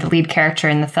Chandler, the lead character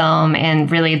in the film.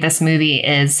 And really, this movie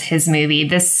is his movie.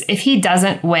 If he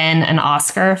doesn't win an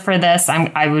Oscar for this,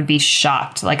 I would be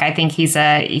shocked. Like, I think he's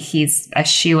a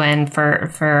shoo-in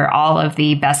for all of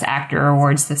the Best Actor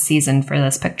awards this season for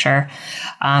this picture.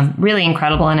 Really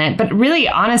incredible in it. But really,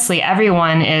 honestly,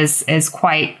 everyone is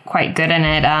quite good in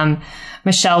it.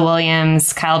 Michelle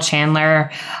Williams, Kyle Chandler,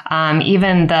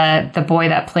 even the boy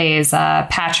that plays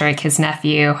Patrick, his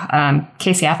nephew,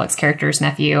 Casey Affleck's character's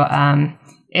nephew,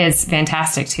 is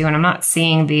fantastic too. And I'm not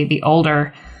seeing the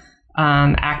older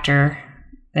actor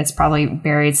that's probably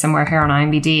buried somewhere here on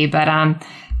IMDb, but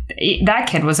that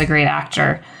kid was a great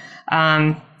actor.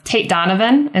 Tate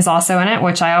Donovan is also in it,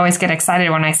 which I always get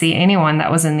excited when I see anyone that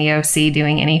was in the OC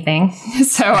doing anything.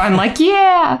 So I'm like,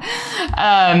 yeah.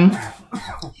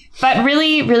 But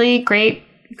really, really great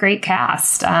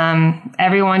cast.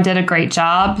 Everyone did a great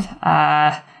job.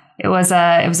 It was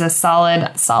a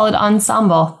solid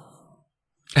ensemble.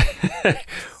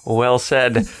 Well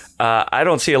said. I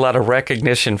don't see a lot of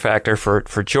recognition factor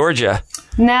for Georgia.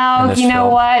 No, you know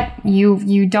what?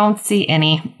 You don't see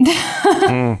any.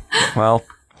 Well,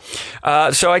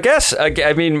 so I guess,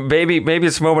 I mean, maybe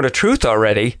it's a moment of truth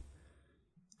already.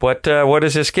 What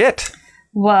does this get?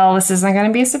 Well, this isn't going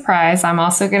to be a surprise. I'm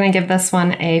also going to give this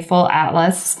one a full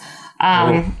Atlas.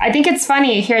 I think it's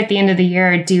funny here at the end of the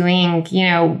year doing,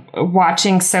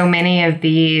 watching so many of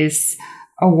these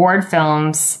award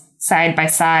films side by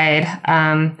side.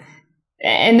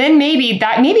 And then maybe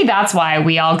that's why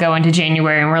we all go into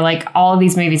January and we're like, all of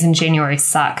these movies in January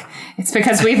suck. It's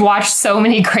because we've watched so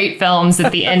many great films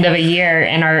at the end of a year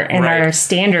and our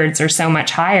standards are so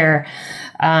much higher.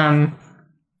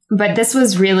 But this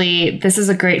is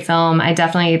a great film. I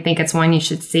definitely think it's one you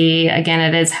should see. Again,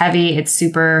 it is heavy. It's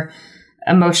super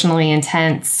emotionally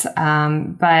intense.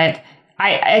 But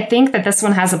I think that this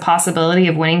one has a possibility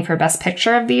of winning for Best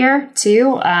Picture of the year,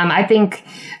 too. I think,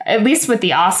 at least with the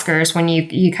Oscars, when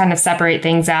you kind of separate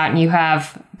things out and you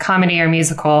have comedy or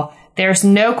musical, there's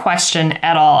no question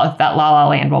at all that La La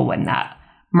Land will win that.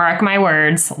 Mark my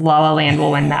words, La La Land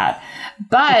will win that.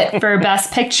 But for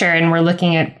Best Picture, and we're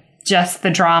looking at just the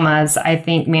dramas, I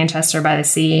think Manchester by the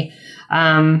Sea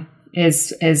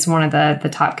is one of the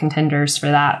top contenders for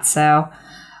that. So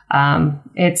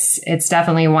it's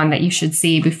definitely one that you should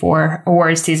see before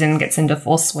awards season gets into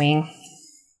full swing.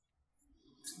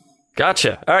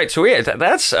 Gotcha. All right, so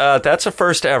that's a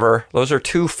first ever. Those are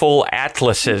 2 full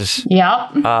atlases.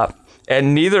 Yep.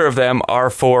 And neither of them are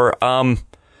for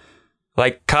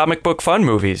like comic book fun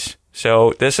movies.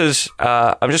 So this is,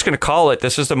 I'm just going to call it,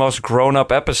 this is the most grown-up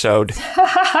episode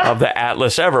of the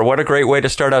Atlas ever. What a great way to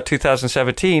start out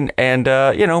 2017. And,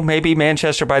 maybe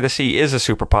Manchester by the Sea is a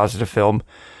super positive film.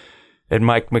 And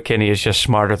Mike McKinney is just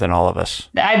smarter than all of us.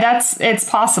 It's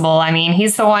possible. I mean,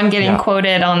 he's the one getting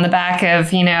quoted on the back of,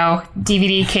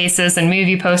 DVD cases and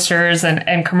movie posters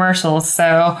and commercials.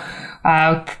 So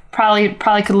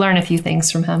probably could learn a few things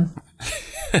from him.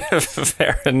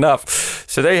 Fair enough.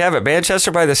 So there you have it.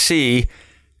 Manchester by the Sea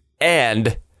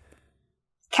and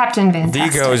Captain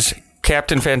Fantastic. There goes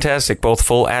Captain Fantastic, both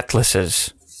full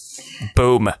atlases.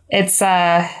 Boom. It's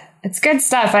good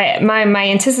stuff. My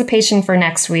anticipation for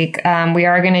next week, we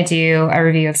are going to do a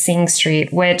review of Sing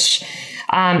Street, which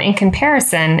in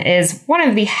comparison is one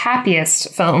of the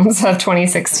happiest films of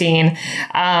 2016.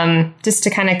 Just to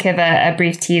kind of give a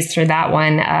brief tease through that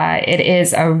one, it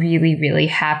is a really, really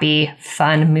happy,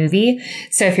 fun movie.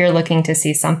 So if you're looking to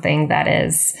see something that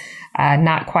is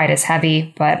not quite as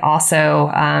heavy, but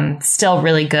also still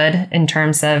really good in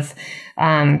terms of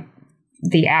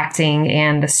the acting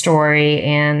and the story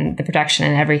and the production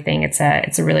and everything. It's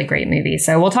a really great movie.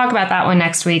 So we'll talk about that one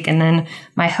next week. And then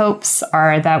my hopes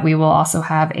are that we will also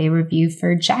have a review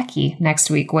for Jackie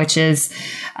next week, which is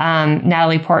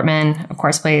Natalie Portman, of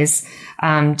course, plays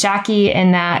Jackie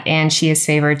in that. And she is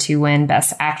favored to win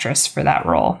Best Actress for that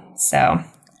role. So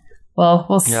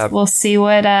we'll see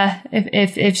what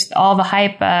if all the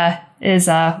hype is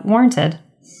warranted.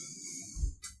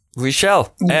 We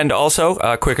shall. And also,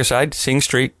 quick aside, Sing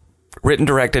Street, written,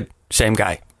 directed, same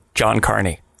guy, John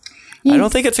Carney. I don't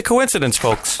think it's a coincidence,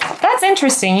 folks. That's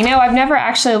interesting. I've never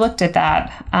actually looked at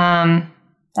that.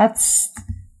 That's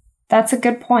a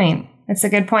good point. It's a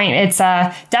good point. It's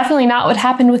definitely not what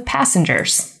happened with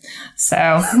Passengers. So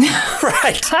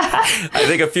right. I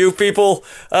think a few people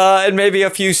and maybe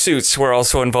a few suits were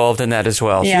also involved in that as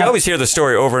well. So you always hear the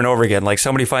story over and over again. Like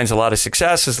somebody finds a lot of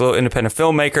success as a little independent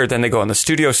filmmaker, then they go in the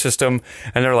studio system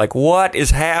and they're like, what is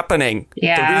happening?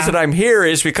 Yeah. The reason I'm here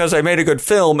is because I made a good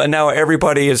film and now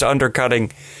everybody is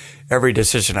undercutting every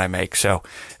decision I make. So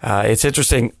it's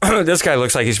interesting. This guy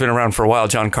looks like he's been around for a while,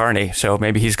 John Carney. So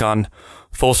maybe he's gone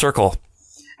full circle.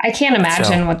 I can't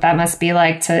imagine what that must be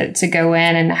like to go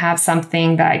in and have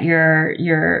something that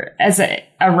you're as a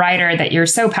writer that you're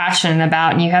so passionate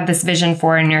about and you have this vision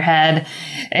for in your head.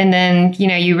 And then,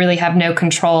 you really have no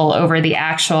control over the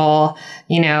actual,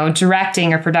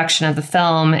 directing or production of the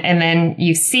film. And then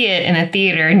you see it in a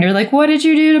theater and you're like, what did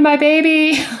you do to my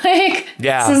baby?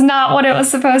 This is not what it was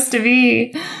supposed to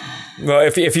be. Well,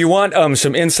 if you want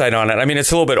some insight on it, I mean,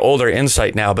 it's a little bit older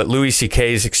insight now, but Louis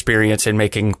C.K.'s experience in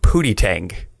making Pootie Tang,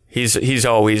 he's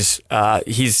always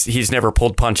he's never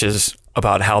pulled punches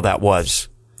about how that was.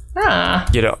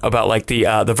 About like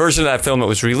the version of that film that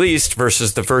was released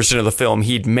versus the version of the film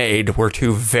he'd made were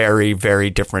 2 very, very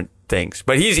different things.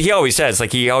 But he always says,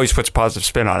 like, he always puts a positive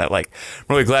spin on it. Like, I'm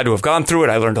really glad to have gone through it.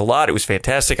 I learned a lot. It was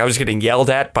fantastic. I was getting yelled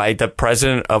at by the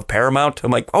president of Paramount.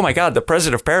 I'm like, oh my God, the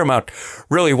president of Paramount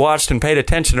really watched and paid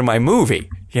attention to my movie,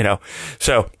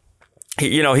 So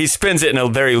he spins it in a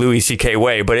very Louis C.K.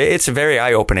 way, but it's very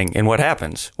eye-opening in what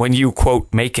happens when you,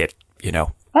 quote, make it,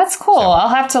 That's cool. So, I'll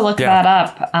have to look that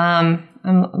up. I'm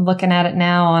looking at it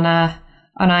now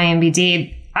on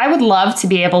IMDb. I would love to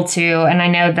be able to, and I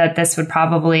know that this would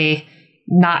probably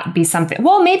not be something,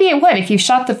 well, maybe it would, if you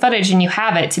shot the footage and you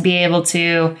have it, to be able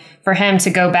to, for him to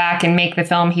go back and make the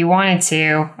film he wanted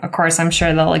to. Of course, I'm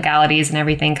sure the legalities and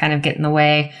everything kind of get in the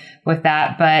way with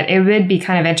that, but it would be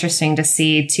kind of interesting to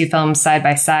see two films side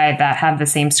by side that have the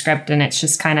same script, and it's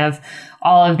just kind of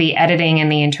all of the editing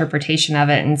and the interpretation of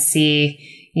it, and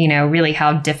see, really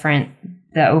how different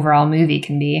the overall movie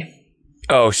can be.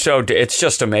 Oh, so it's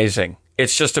just amazing.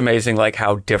 It's just amazing, like,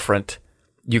 how different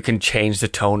you can change the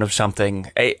tone of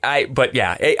something. I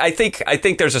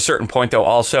think there's a certain point, though,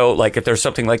 also, like, if there's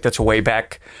something like that's way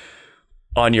back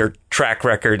on your track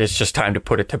record, it's just time to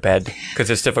put it to bed, because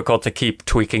it's difficult to keep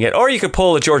tweaking it. Or you could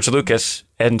pull a George Lucas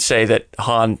and say that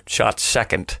Han shot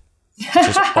second, which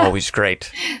is always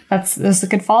great. That's a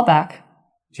good fallback.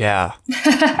 Yeah.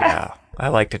 Yeah. I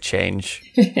like to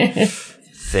change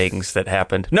things that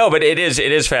happened. No, but it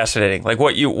is fascinating. Like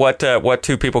what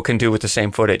two people can do with the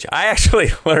same footage. I actually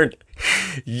learned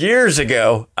years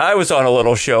ago. I was on a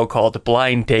little show called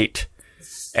Blind Date,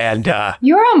 and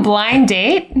you were on Blind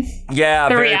Date? Yeah,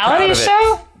 the reality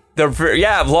show.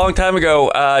 A long time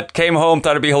ago. Came home,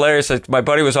 thought it'd be hilarious. My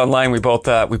buddy was online. We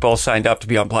both signed up to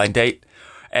be on Blind Date,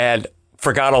 and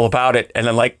forgot all about it. And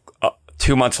then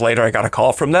 2 months later, I got a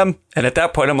call from them, and at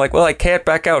that point, I'm like, well, I can't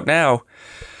back out now.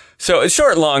 So,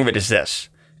 short and long of it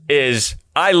is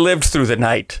I lived through the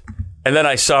night, and then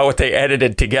I saw what they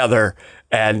edited together,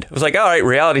 and was like, all right,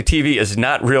 reality TV is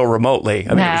not real remotely.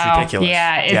 I mean, it was ridiculous.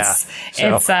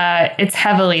 Yeah, it's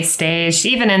heavily staged.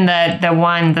 Even in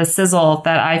the sizzle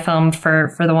that I filmed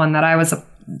for the one that I was a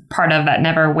part of that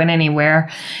never went anywhere.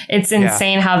 It's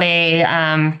insane how they,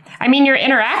 your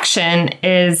interaction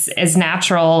is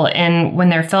natural and when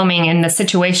they're filming in the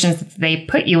situations that they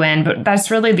put you in, but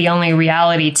that's really the only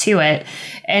reality to it.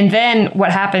 And then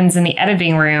what happens in the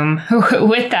editing room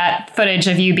with that footage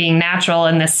of you being natural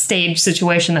in this stage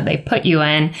situation that they put you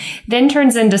in, then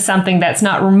turns into something that's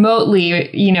not remotely,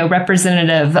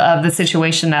 representative of the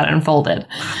situation that unfolded.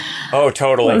 Oh,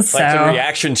 totally. So, like the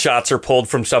reaction shots are pulled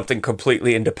from something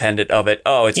completely independent of it.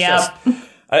 Oh, it's just...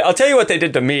 I'll tell you what they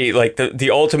did to me, like the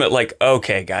ultimate,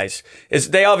 okay, guys,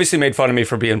 is they obviously made fun of me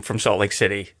for being from Salt Lake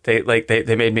City. They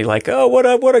made me oh,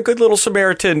 what a good little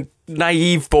Samaritan,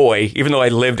 naive boy, even though I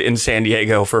lived in San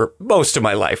Diego for most of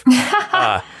my life.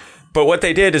 But what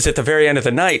they did is at the very end of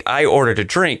the night, I ordered a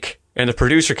drink, and the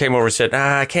producer came over and said,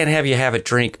 I can't have you have a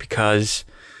drink because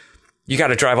you got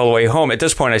to drive all the way home. At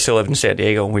this point, I still lived in San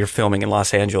Diego, and we were filming in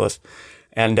Los Angeles.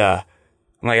 And I'm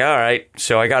like, all right.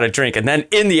 So I got a drink. And then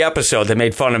in the episode, they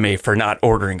made fun of me for not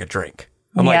ordering a drink.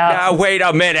 I'm like, now wait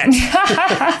a minute.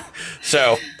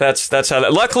 So that's how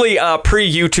that. Luckily,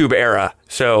 pre-YouTube era.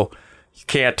 So you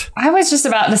can't. I was just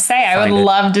about to say, I would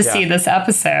love to see this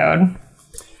episode.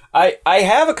 I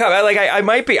have a copy. I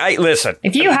might be. Listen.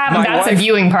 If you haven't, that's a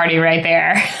viewing party right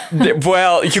there.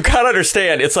 Well, you gotta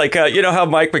understand. It's like how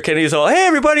Mike McKinney's all, hey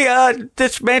everybody,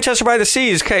 this Manchester by the Sea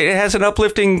it has an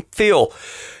uplifting feel.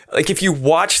 Like if you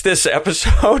watch this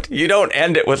episode, you don't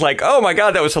end it with oh my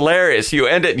God, that was hilarious. You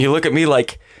end it and you look at me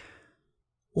like,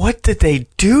 what did they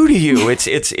do to you?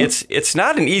 It's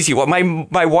not an easy one.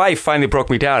 My wife finally broke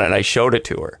me down and I showed it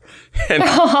to her. And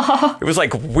it was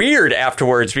weird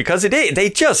afterwards because they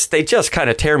just kind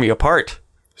of tear me apart.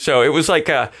 So it was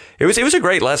it was a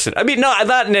great lesson. I mean,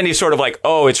 not in any sort of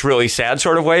oh, it's really sad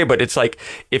sort of way, but it's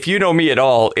if you know me at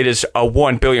all, it is a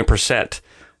 1,000,000,000%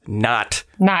 not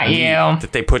you that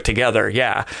they put together.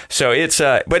 Yeah. So it's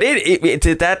but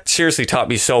it that seriously taught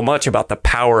me so much about the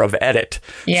power of edit.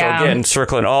 Yeah. So again,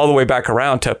 circling all the way back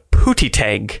around to Pootie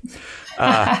Tang.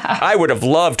 I would have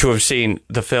loved to have seen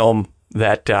the film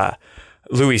that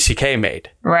Louis C.K.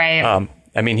 made. Right.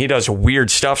 He does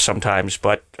weird stuff sometimes,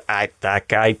 but that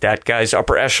guy's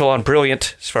upper echelon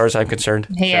brilliant as far as I'm concerned.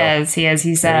 He is.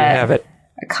 He's a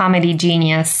comedy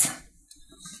genius.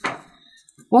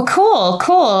 Well, cool.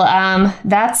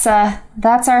 That's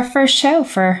our first show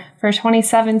for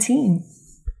 2017.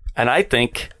 And I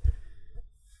think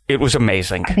it was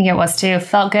amazing. I think it was too.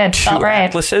 Felt good. Felt right.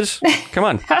 Atlases. Come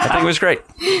on. I think it was great.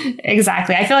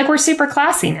 Exactly. I feel like we're super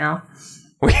classy now.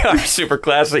 We are super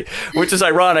classy, which is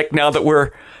ironic now that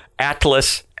we're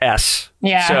Atlas S.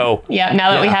 Yeah. So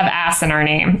now that we have ass in our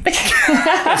name.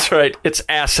 That's right. It's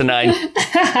asinine.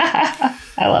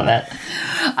 I love it.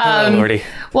 Oh, Lordy.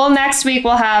 Well, next week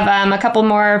we'll have a couple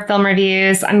more film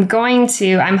reviews. I'm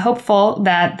hopeful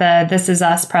that the This Is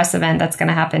Us press event that's going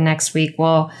to happen next week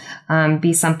will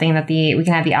be something that we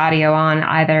can have the audio on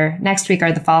either next week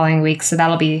or the following week. So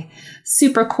that'll be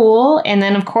super cool. And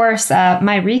then, of course,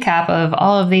 my recap of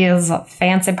all of these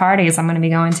fancy parties I'm going to be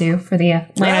going to for the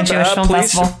Atlanta Jewish Film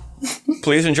Festival.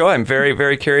 Please enjoy. I'm very,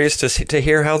 very curious to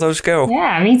hear how those go.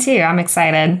 Yeah, me too. I'm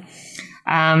excited.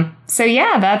 So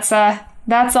yeah,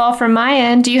 that's all from my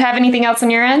end. Do you have anything else on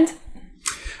your end?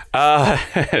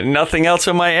 Nothing else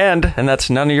on my end, and that's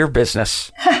none of your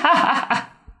business.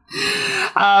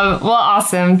 Well,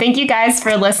 awesome. Thank you guys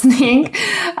for listening.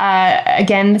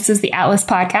 Again, this is the Atlas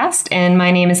Podcast, and my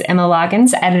name is Emma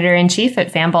Loggins, Editor-in-Chief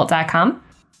at fanbolt.com.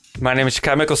 My name is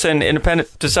Jakai Mickelson,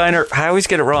 independent designer. I always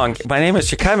get it wrong. My name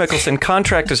is Jakai Mickelson,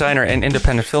 contract designer and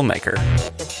independent filmmaker.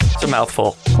 It's a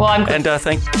mouthful. Well, and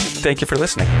thank you for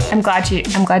listening. I'm glad you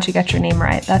got your name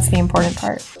right. That's the important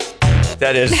part.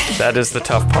 That is the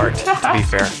tough part, to be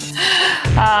fair.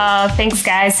 Thanks,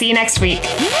 guys. See you next week.